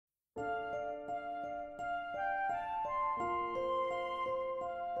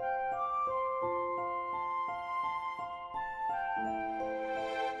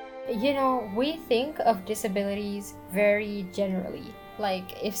We think of disabilities very generally.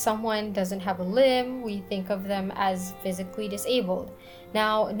 Like, if someone doesn't have a limb, we think of them as physically disabled.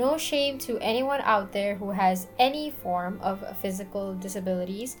 Now, no shame to anyone out there who has any form of physical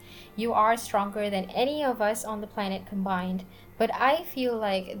disabilities. You are stronger than any of us on the planet combined. But I feel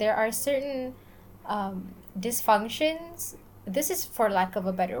like there are certain dysfunctions, this is for lack of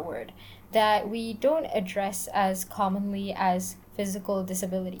a better word, that we don't address as commonly as physical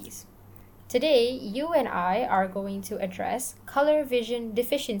disabilities. Today, you and I are going to address color vision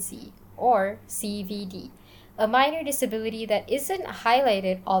deficiency, or CVD, a minor disability that isn't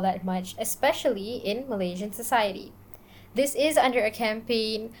highlighted all that much, especially in Malaysian society. This is under a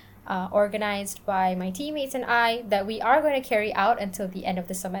campaign organized by my teammates and I that we are going to carry out until the end of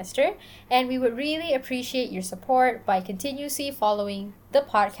the semester. And we would really appreciate your support by continuously following the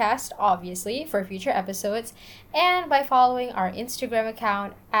podcast, obviously, for future episodes, and by following our Instagram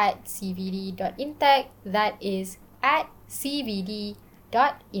account at cvd.intech. That is at cvd.intech.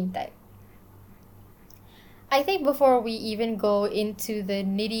 I think before we even go into the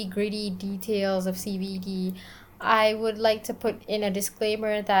nitty gritty details of CVD, I would like to put in a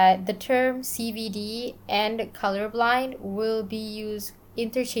disclaimer that the term CVD and colorblind will be used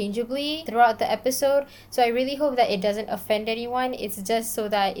interchangeably throughout the episode. So I really hope that it doesn't offend anyone. It's just so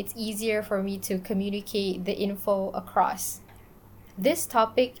that it's easier for me to communicate the info across. This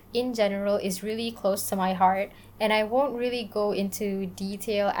topic in general is really close to my heart, and I won't really go into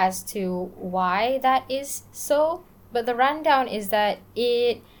detail as to why that is so, but the rundown is that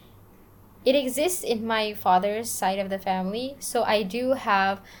it exists in my father's side of the family, so I do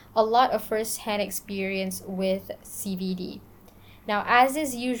have a lot of first-hand experience with CVD. Now, as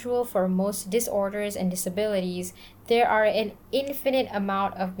is usual for most disorders and disabilities, there are an infinite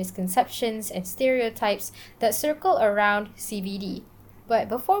amount of misconceptions and stereotypes that circle around CVD. But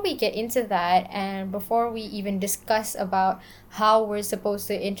before we get into that, and before we even discuss about how we're supposed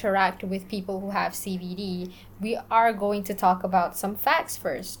to interact with people who have CVD, we are going to talk about some facts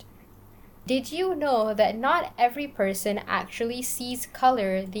first. Did you know that not every person actually sees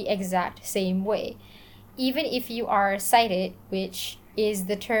color the exact same way? Even if you are sighted, which is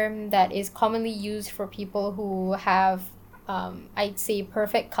the term that is commonly used for people who have, I'd say,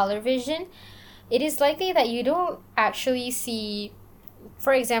 perfect color vision, it is likely that you don't actually see,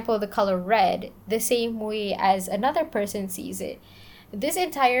 for example, the color red the same way as another person sees it. This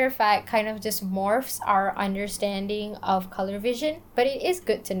entire fact kind of just morphs our understanding of color vision, but it is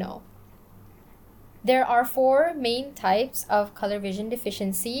good to know. There are 4 main types of color vision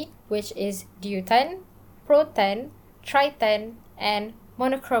deficiency, which is deuten, proten, triten, and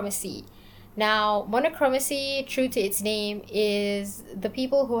monochromacy. Now, monochromacy, true to its name, is the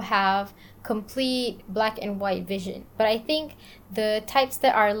people who have complete black and white vision. But I think the types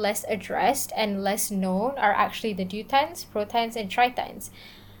that are less addressed and less known are actually the deutens, protens, and tritens.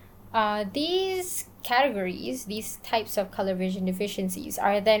 These categories, these types of color vision deficiencies,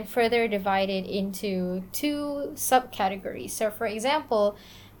 are then further divided into 2 subcategories. So, for example,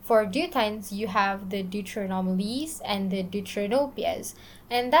 for deutens, you have the deuteranomalies and the deuteranopias,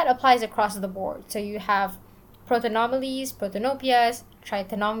 and that applies across the board. So you have protonomalies, protenopias,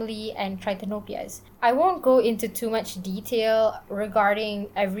 tritanomaly, and tritanopias. I won't go into too much detail regarding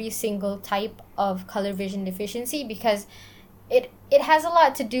every single type of color vision deficiency because it has a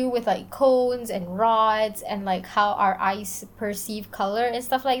lot to do with like cones and rods and like how our eyes perceive color and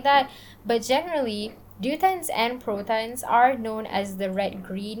stuff like that. But generally, deutens and protens are known as the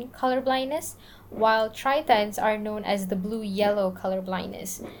red-green color blindness, while tritens are known as the blue-yellow color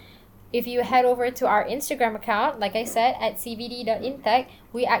blindness. If you head over to our Instagram account, like I said, at cvd.intech,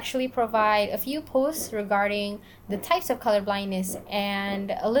 we actually provide a few posts regarding the types of color blindness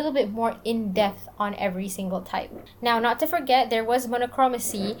and a little bit more in-depth on every single type. Now, not to forget, there was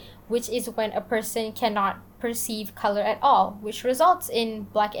monochromacy, which is when a person cannot perceive color at all, which results in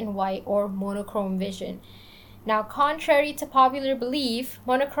black and white or monochrome vision. Now, contrary to popular belief,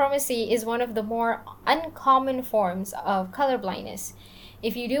 monochromacy is one of the more uncommon forms of color blindness.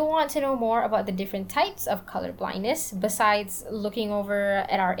 If you do want to know more about the different types of color blindness, besides looking over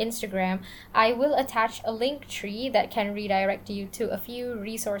at our Instagram, I will attach a link tree that can redirect you to a few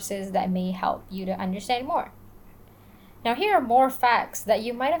resources that may help you to understand more. Now, here are more facts that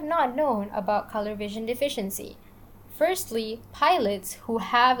you might have not known about color vision deficiency. Firstly, pilots who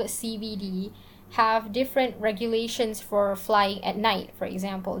have CVD have different regulations for flying at night, for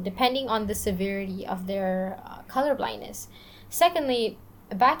example, depending on the severity of their color blindness. Secondly,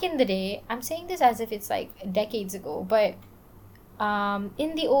 back in the day, I'm saying this as if it's like decades ago, but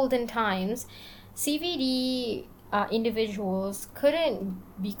in the olden times, CVD individuals couldn't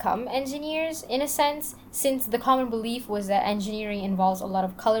become engineers in a sense, since the common belief was that engineering involves a lot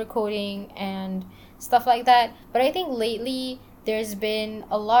of color coding and stuff like that. But I think lately there's been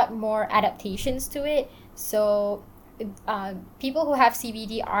a lot more adaptations to it. So people who have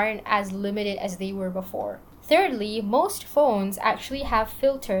CVD aren't as limited as they were before. Thirdly, most phones actually have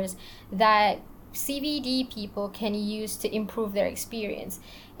filters that CVD people can use to improve their experience.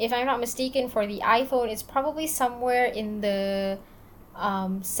 If I'm not mistaken, for the iPhone, it's probably somewhere in the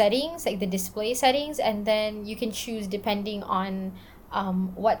settings, like the display settings, and then you can choose depending on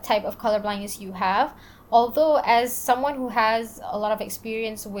what type of color blindness you have. Although, as someone who has a lot of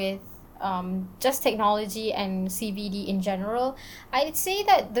experience with just technology and CVD in general, I'd say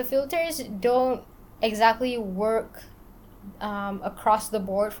that the filters don't exactly work across the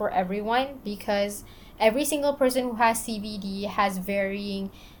board for everyone, because every single person who has CVD has varying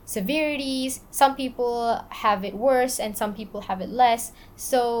severities. Some people have it worse and some people have it less.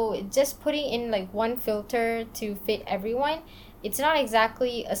 So just putting in like one filter to fit everyone, it's not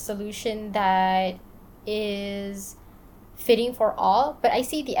exactly a solution that is fitting for all, but I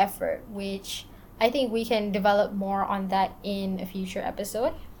see the effort, which I think we can develop more on that in a future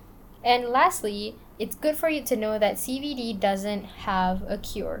episode. And lastly, it's good for you to know that CVD doesn't have a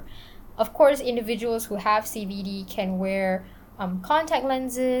cure. Of course, individuals who have CVD can wear contact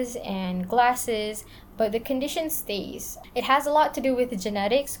lenses and glasses, but the condition stays. It has a lot to do with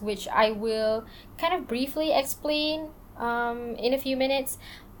genetics, which I will kind of briefly explain in a few minutes,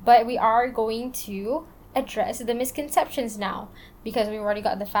 but we are going to address the misconceptions now because we've already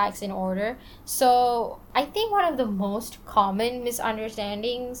got the facts in order. So I think one of the most common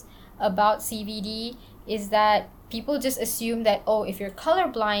misunderstandings about CVD is that people just assume that, oh, if you're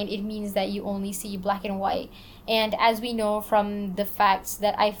colorblind, it means that you only see black and white. And as we know from the facts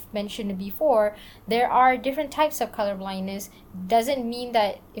that I've mentioned before, there are different types of colorblindness. Doesn't mean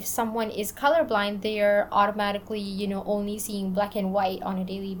that if someone is colorblind, they are automatically, only seeing black and white on a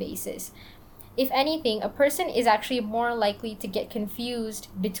daily basis. If anything, a person is actually more likely to get confused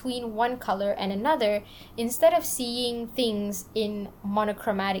between one color and another instead of seeing things in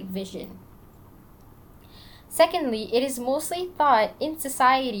monochromatic vision. Secondly, it is mostly thought in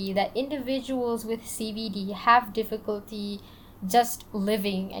society that individuals with CVD have difficulty just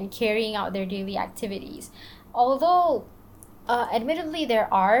living and carrying out their daily activities. Although, admittedly,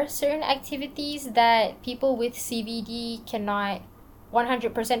 there are certain activities that people with CVD cannot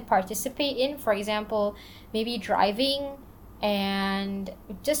 100% participate in. For example, maybe driving and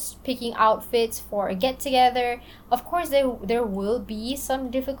just picking outfits for a get-together. Of course, there will be some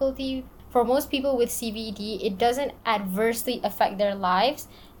difficulty. For most people with CVD, it doesn't adversely affect their lives.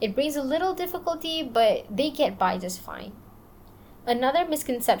 It brings a little difficulty, but they get by just fine. Another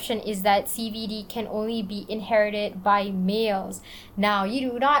misconception is that CVD can only be inherited by males. Now,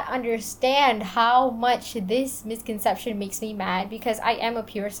 you do not understand how much this misconception makes me mad, because I am a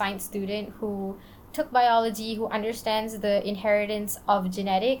pure science student who took biology, who understands the inheritance of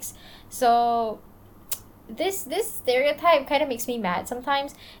genetics. So this stereotype kind of makes me mad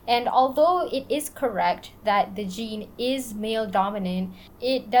sometimes. And although it is correct that the gene is male dominant,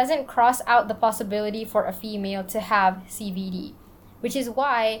 it doesn't cross out the possibility for a female to have CVD. Which is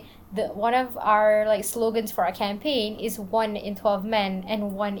why one of our slogans for our campaign is 1 in 12 men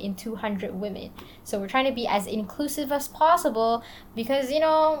and 1 in 200 women. So we're trying to be as inclusive as possible, because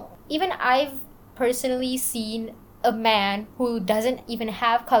even I've personally seen a man who doesn't even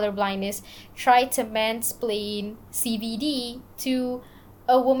have color blindness try to mansplain CVD to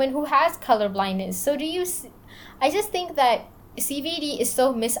a woman who has color blindness. So I just think that CVD is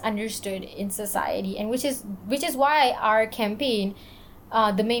so misunderstood in society, and which is why our campaign,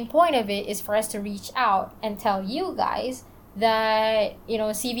 the main point of it is for us to reach out and tell you guys that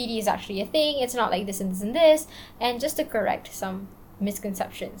CVD is actually a thing. It's not like this and this and this, and just to correct some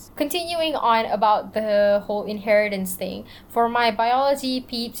misconceptions. Continuing on about the whole inheritance thing, for my biology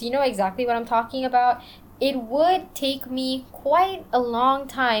peeps, you know exactly what I'm talking about. It would take me quite a long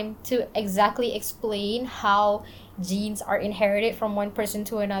time to exactly explain how genes are inherited from one person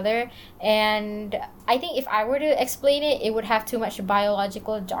to another, and I think if I were to explain it, it would have too much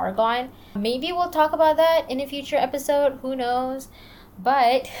biological jargon. Maybe we'll talk about that in a future episode, who knows.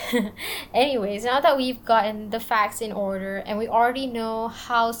 But anyways, now that we've gotten the facts in order and we already know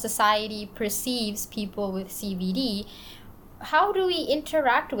how society perceives people with CVD, how do we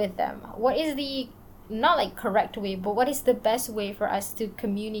interact with them? What is the not correct way, but what is the best way for us to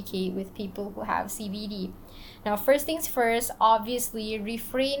communicate with people who have CVD? Now, first things first, obviously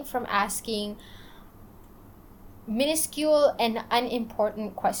refrain from asking minuscule and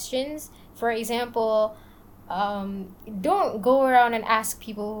unimportant questions. For example, don't go around and ask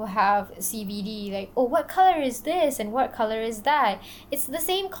people who have CVD, like, oh, what color is this and what color is that? It's the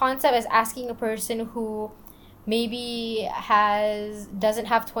same concept as asking a person who maybe doesn't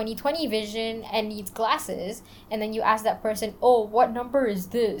have 20/20 vision and needs glasses, and then you ask that person, oh, what number is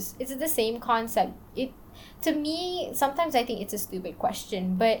this? It's the same concept. To me, sometimes I think it's a stupid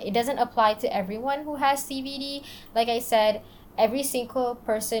question, but it doesn't apply to everyone who has CVD. Like I said, every single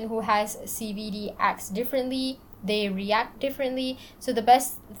person who has CVD acts differently, they react differently. So the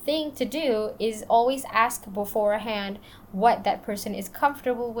best thing to do is always ask beforehand what that person is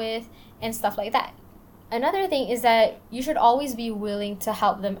comfortable with and stuff like that. Another thing is that you should always be willing to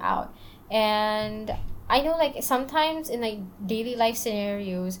help them out. And I know, like, sometimes in like daily life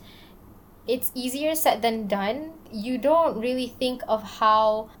scenarios, it's easier said than done. You don't really think of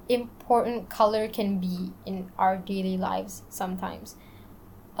how important color can be in our daily lives sometimes.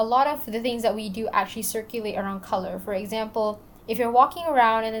 A lot of the things that we do actually circulate around color. For example, if you're walking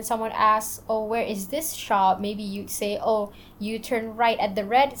around and then someone asks, oh, where is this shop? Maybe you'd say, oh, you turn right at the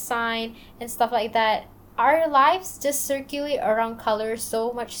red sign and stuff like that. Our lives just circulate around color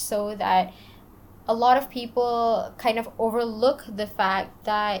so much so that a lot of people kind of overlook the fact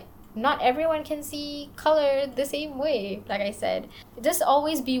that not everyone can see color the same way. Like I said, just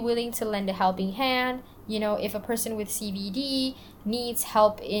always be willing to lend a helping hand. If a person with CVD needs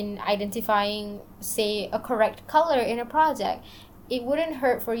help in identifying, say, a correct color in a project, it wouldn't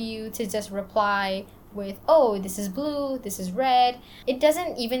hurt for you to just reply with, oh, this is blue, this is red. It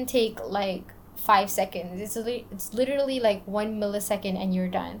doesn't even take like 5 seconds. It's literally like 1 millisecond and you're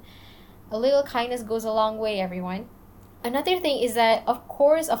done. A little kindness goes a long way, everyone. Another thing is that, of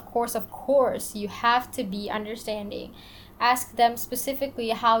course, you have to be understanding. Ask them specifically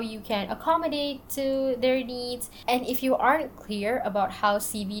how you can accommodate to their needs. And if you aren't clear about how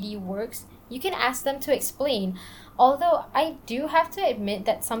CVD works, you can ask them to explain. Although I do have to admit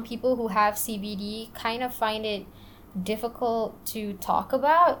that some people who have CVD kind of find it difficult to talk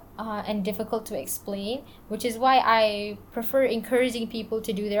about and difficult to explain, which is why I prefer encouraging people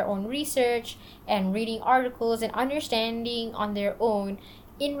to do their own research and reading articles and understanding on their own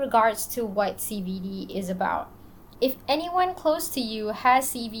in regards to what CVD is about. If anyone close to you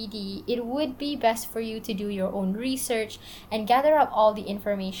has CVD, it would be best for you to do your own research and gather up all the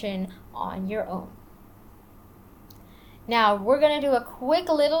information on your own. Now, we're going to do a quick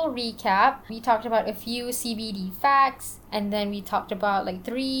little recap. We talked about a few CVD facts, and then we talked about like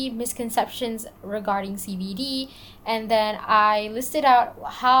 3 misconceptions regarding CVD, and then I listed out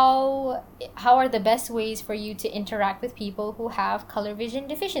how are the best ways for you to interact with people who have color vision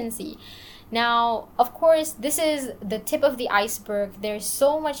deficiency. Now, of course, this is the tip of the iceberg. There's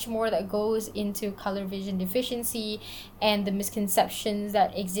so much more that goes into color vision deficiency and the misconceptions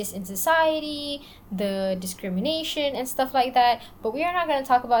that exist in society, the discrimination and stuff like that. But we are not going to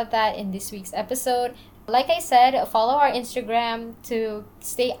talk about that in this week's episode. Like I said, follow our Instagram to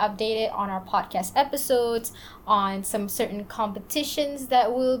stay updated on our podcast episodes, on some certain competitions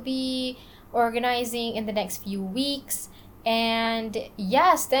that we'll be organizing in the next few weeks. And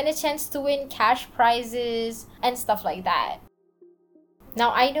yeah, stand a chance to win cash prizes and stuff like that.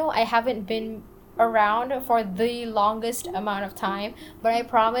 Now, I know I haven't been around for the longest amount of time, but I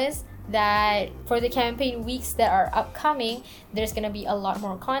promise that for the campaign weeks that are upcoming, there's gonna be a lot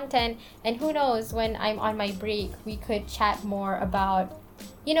more content. And who knows, when I'm on my break, we could chat more about,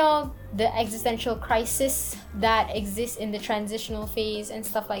 the existential crisis that exists in the transitional phase and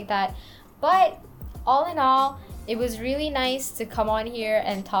stuff like that. But all in all, it was really nice to come on here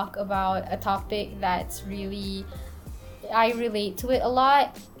and talk about a topic that's really, I relate to it a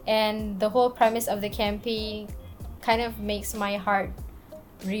lot. And the whole premise of the campaign kind of makes my heart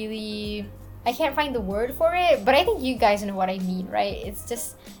really, I can't find the word for it, but I think you guys know what I mean, right? It's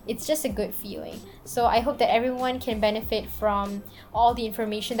just a good feeling. So I hope that everyone can benefit from all the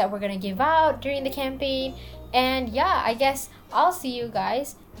information that we're gonna give out during the campaign. And yeah, I guess I'll see you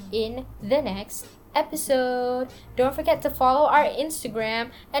guys in the next episode. Don't forget to follow our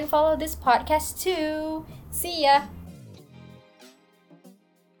Instagram and follow this podcast too. See ya.